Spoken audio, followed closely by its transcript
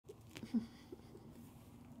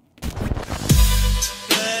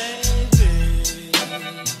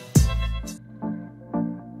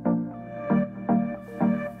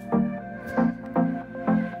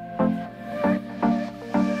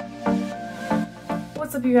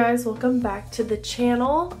What's up, you guys? Welcome back to the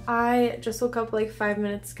channel. I just woke up like 5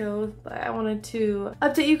 minutes ago, but I wanted to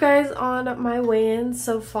update you guys on my weigh-in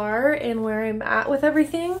so far and where I'm at with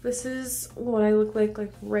everything. This is what I look like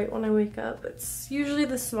right when I wake up. It's usually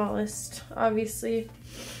the smallest, obviously,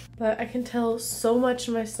 but I can tell so much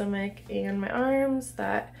in my stomach and my arms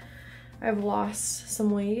that I've lost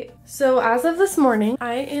some weight. So as of this morning,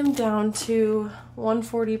 I am down to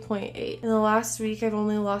 140.8. In the last week, I've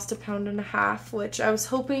only lost 1.5 pounds, which I was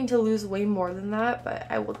hoping to lose way more than that, but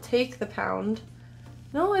I will take the pound.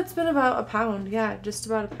 No, it's been about a pound. Yeah, just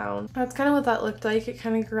about a pound. That's kind of what that looked like. It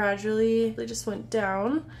kind of gradually just went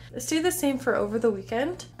down. It stayed the same for over the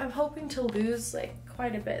weekend. I'm hoping to lose like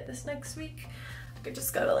quite a bit this next week. I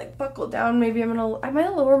just gotta like buckle down. Maybe I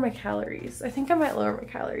might lower my calories. I think I might lower my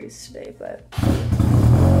calories today, but.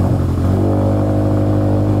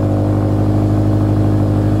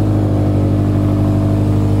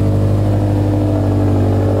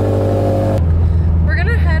 We're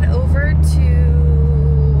gonna head over to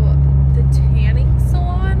the tanning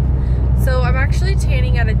salon. So I'm actually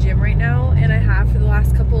tanning at a gym right now, and I have for the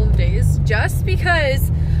last couple of days, just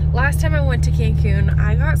because last time I went to Cancun,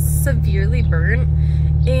 I got severely burnt,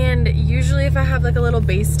 and usually if I have like a little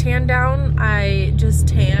base tan down, I just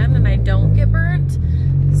tan and I don't get burnt.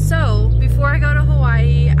 So before I go to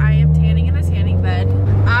Hawaii, I am tanning in a tanning bed.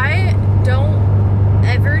 I don't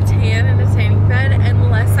ever tan in a tanning bed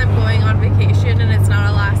unless I'm going on vacation and it's not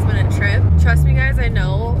a last minute trip. Trust me guys, I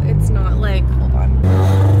know it's not like, hold on.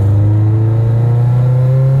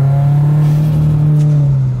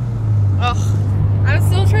 I'm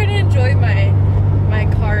still trying to enjoy my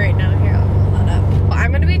car right now. Here, I'll pull that up. But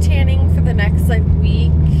I'm gonna be tanning for the next like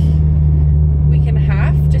week and a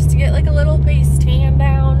half, just to get like a little base tan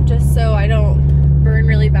down, just so I don't burn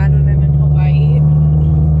really bad when I'm in Hawaii.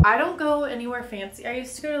 I don't go anywhere fancy. I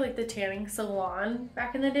used to go to like the tanning salon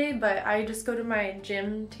back in the day, but I just go to my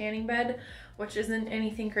gym tanning bed, which isn't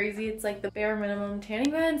anything crazy. It's like the bare minimum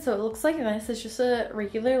tanning bed, so it looks like this. It's just a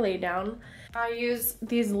regular lay down. I use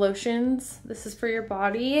these lotions. This is for your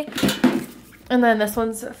body, and then this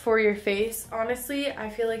one's for your face. Honestly, I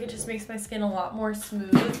feel like it just makes my skin a lot more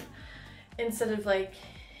smooth instead of like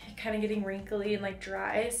kind of getting wrinkly and like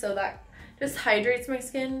dry, so that just hydrates my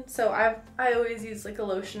skin. So I always use like a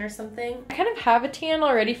lotion or something. I kind of have a tan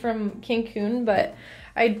already from Cancun, but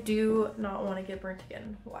I do not want to get burnt again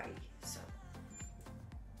in Hawaii, so.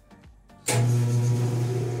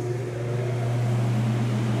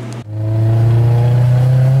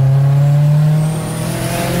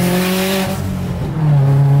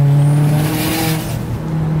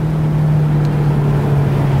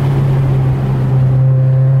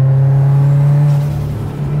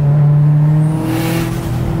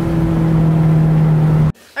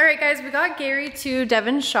 Gary to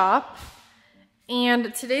Devin's shop,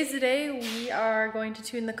 and today's the day we are going to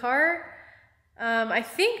tune the car. I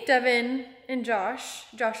think Devin and Josh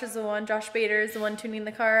Bader is the one tuning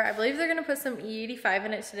the car. I believe they're gonna put some E85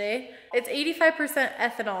 in it today. It's 85%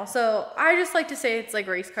 ethanol, so I just like to say it's like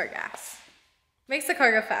race car gas. Makes the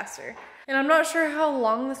car go faster. And I'm not sure how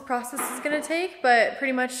long this process is gonna take, but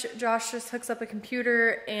pretty much Josh just hooks up a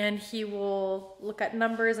computer and he will look at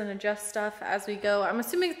numbers and adjust stuff as we go. I'm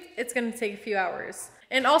assuming it's gonna take a few hours.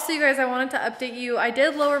 And also, you guys, I wanted to update you. I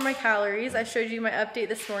did lower my calories. I showed you my update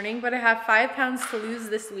this morning, but I have 5 pounds to lose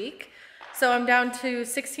this week. So I'm down to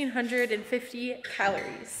 1,650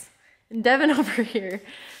 calories. And Devin over here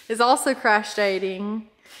is also crash dieting.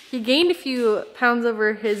 He gained a few pounds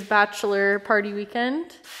over his bachelor party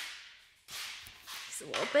weekend. He's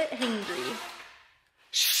a little bit hangry.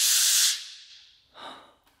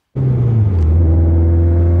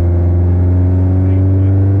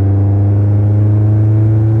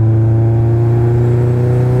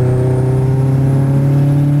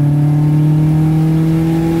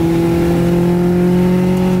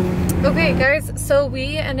 Okay guys, so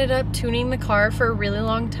we ended up tuning the car for a really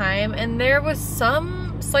long time, and there was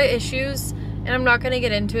some slight issues, and I'm not going to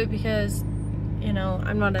get into it because, you know,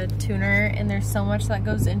 I'm not a tuner and there's so much that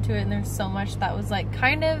goes into it, and there's so much that was like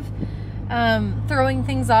kind of throwing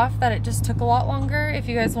things off that it just took a lot longer. If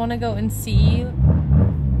you guys want to go and see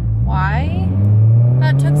why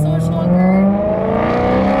that took so much longer,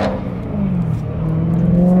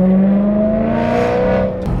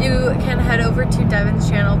 you can head over to Devin's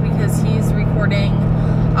channel because he's recording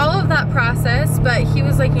all of that process. But he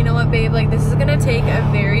was like, you know what babe, like this is gonna take a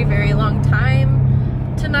very, very long time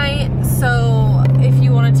tonight, so if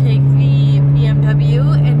you want to take the BMW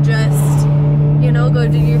and just, you know, go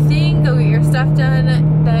do your thing, go get your stuff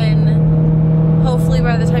done, then hopefully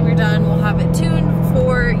by the time you're done we'll have it tuned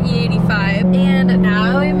for E85. And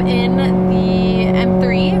now I'm in the M3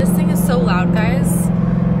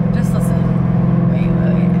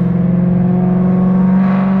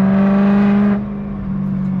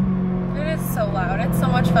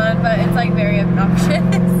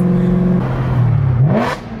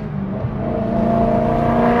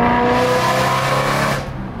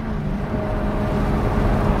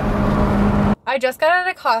 just got out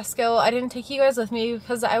of Costco. I didn't take you guys with me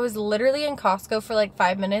because I was literally in Costco for like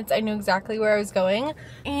 5 minutes. I knew exactly where I was going.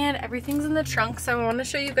 And everything's in the trunk, so I want to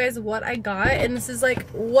show you guys what I got. And this is like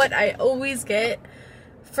what I always get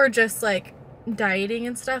for just like dieting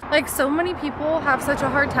and stuff. Like, so many people have such a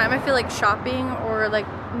hard time, I feel like, shopping or like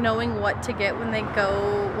knowing what to get when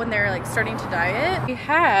they're like starting to diet. We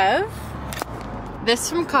have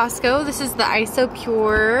this from Costco. This is the ISO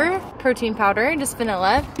Pure protein powder, just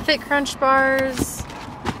vanilla. Fit Crunch bars,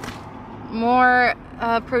 more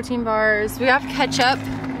protein bars. We have ketchup.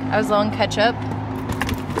 I was low on ketchup.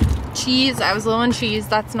 Cheese. I was low on cheese.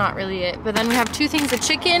 That's not really it. But then we have 2 things of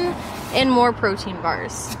chicken and more protein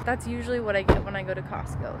bars. That's usually what I get when I go to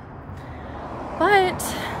Costco. But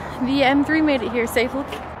the M3 made it here safely.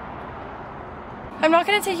 I'm not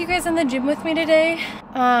gonna take you guys in the gym with me today.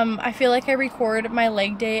 I feel like I record my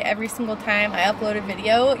leg day every single time I upload a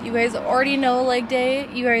video. You guys already know leg day.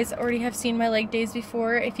 You guys already have seen my leg days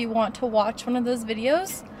before. If you want to watch one of those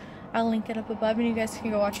videos, I'll link it up above and you guys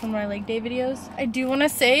can go watch one of my leg day videos. I do want to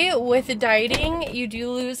say, with dieting, you do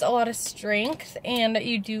lose a lot of strength and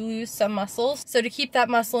you do lose some muscles. So to keep that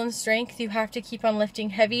muscle and strength, you have to keep on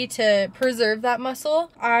lifting heavy to preserve that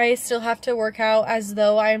muscle. I still have to work out as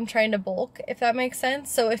though I'm trying to bulk, if that makes sense.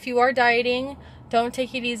 So if you are dieting, don't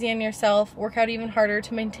take it easy on yourself. Work out even harder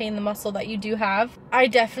to maintain the muscle that you do have. I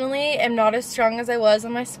definitely am not as strong as I was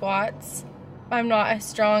on my squats. I'm not as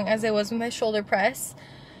strong as I was with my shoulder press.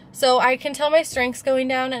 So I can tell my strength's going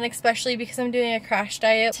down, and especially because I'm doing a crash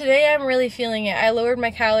diet. Today I'm really feeling it. I lowered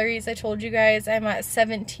my calories. I told you guys I'm at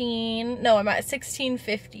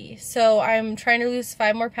 1650. So I'm trying to lose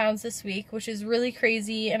 5 more pounds this week, which is really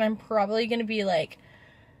crazy, and I'm probably going to be like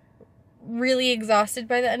really exhausted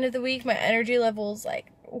by the end of the week. My energy level's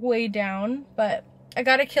like way down, but I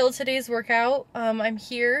gotta kill today's workout. I'm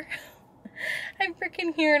here. I'm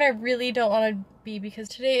freaking here, and I really don't want to be because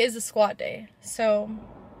today is a squat day. So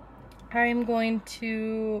I'm going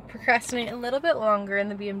to procrastinate a little bit longer in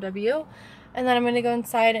the BMW, and then I'm going to go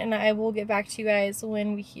inside and I will get back to you guys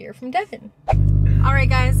when we hear from Devin. Alright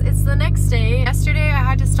guys, it's the next day. Yesterday I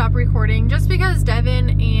had to stop recording just because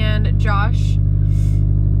Devin and Josh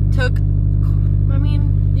took,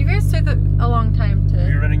 you guys took a long time to...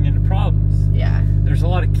 You're running into problems. Yeah. There's a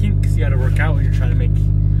lot of kinks you got to work out when you're trying to make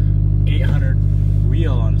 800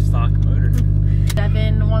 wheel on a stock motor.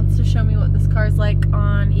 Devin wants to show me what this car's like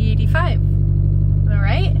on E85. Am I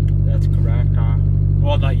right? That's correct.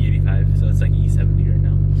 Well, not E85, so it's like E70 right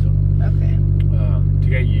now. So okay. To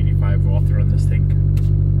get E85, we'll have to run this thing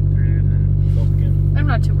through and then fill again. I'm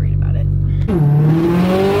not too worried about it.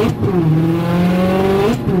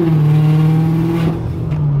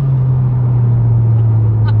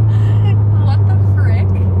 What the frick?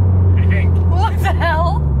 What do you think? What the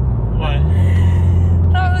hell? What?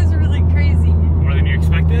 That was really crazy. More than you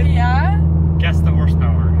expected? Yeah? Guess the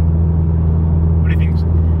horsepower. What do you think?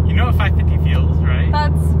 You know what 550 feels, right?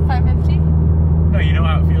 That's 550? No, you know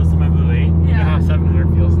how it feels in my Blue 8? You know Yeah. how 700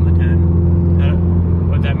 feels in the 10?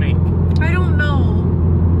 What'd that make? I don't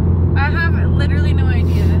know. I have literally no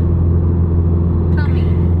idea. Tell me.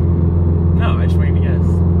 No, I just want you to guess.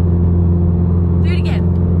 Do it again.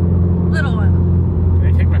 Little one.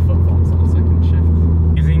 Can I take my flip phones so I can shift?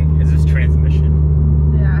 Using is this transmission.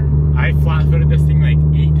 Yeah. I flat-footed this thing like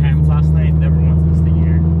 8 times last night. Never once missed a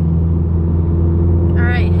gear.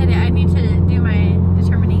 Alright, hit it. I need to do my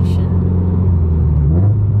determination.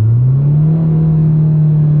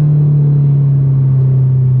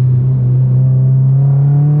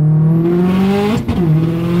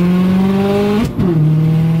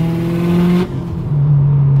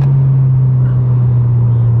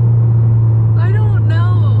 I don't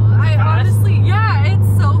know. I Fast? honestly, yeah, it's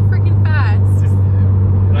so freaking fast. It's just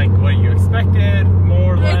like what you expected,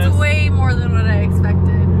 more or less. It's way more than what I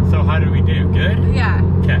expected. So how did we do? Good? Yeah.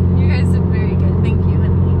 Okay. You guys did very good. Thank you,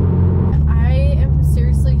 honey. I am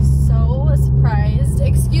seriously so surprised.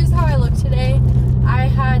 Excuse how I look today. I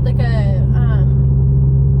had like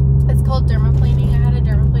it's called dermaplaning. I had a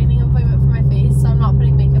dermaplaning appointment for my face, so I'm not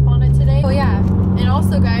putting makeup on it today. Oh yeah. And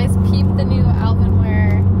also guys, peep the new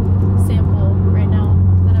Alvinware sample right now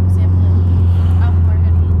that I'm sampling. Alvinware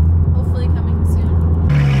hoodie. Hopefully coming soon.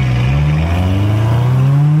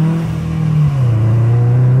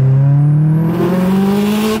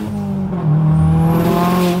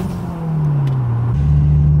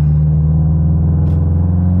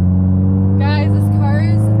 Guys, this car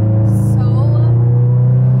is so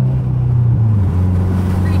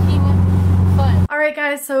freaking fun. Alright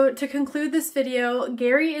guys, so to conclude this video,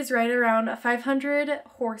 Gary is right around 500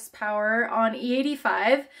 horsepower on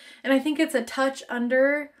E85, and I think it's a touch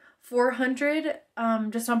under 400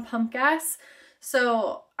 just on pump gas.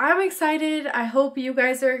 So I'm excited. I hope you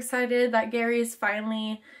guys are excited that Gary is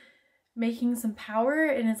finally making some power,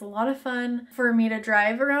 and it's a lot of fun for me to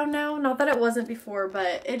drive around now. Not that it wasn't before,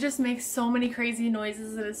 but it just makes so many crazy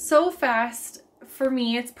noises and it's so fast. For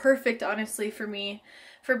me, it's perfect, honestly, for me,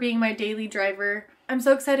 for being my daily driver. I'm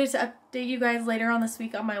so excited to update you guys later on this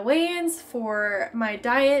week on my weigh-ins for my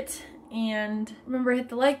diet. And remember, hit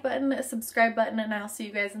the like button, subscribe button, and I'll see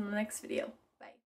you guys in the next video.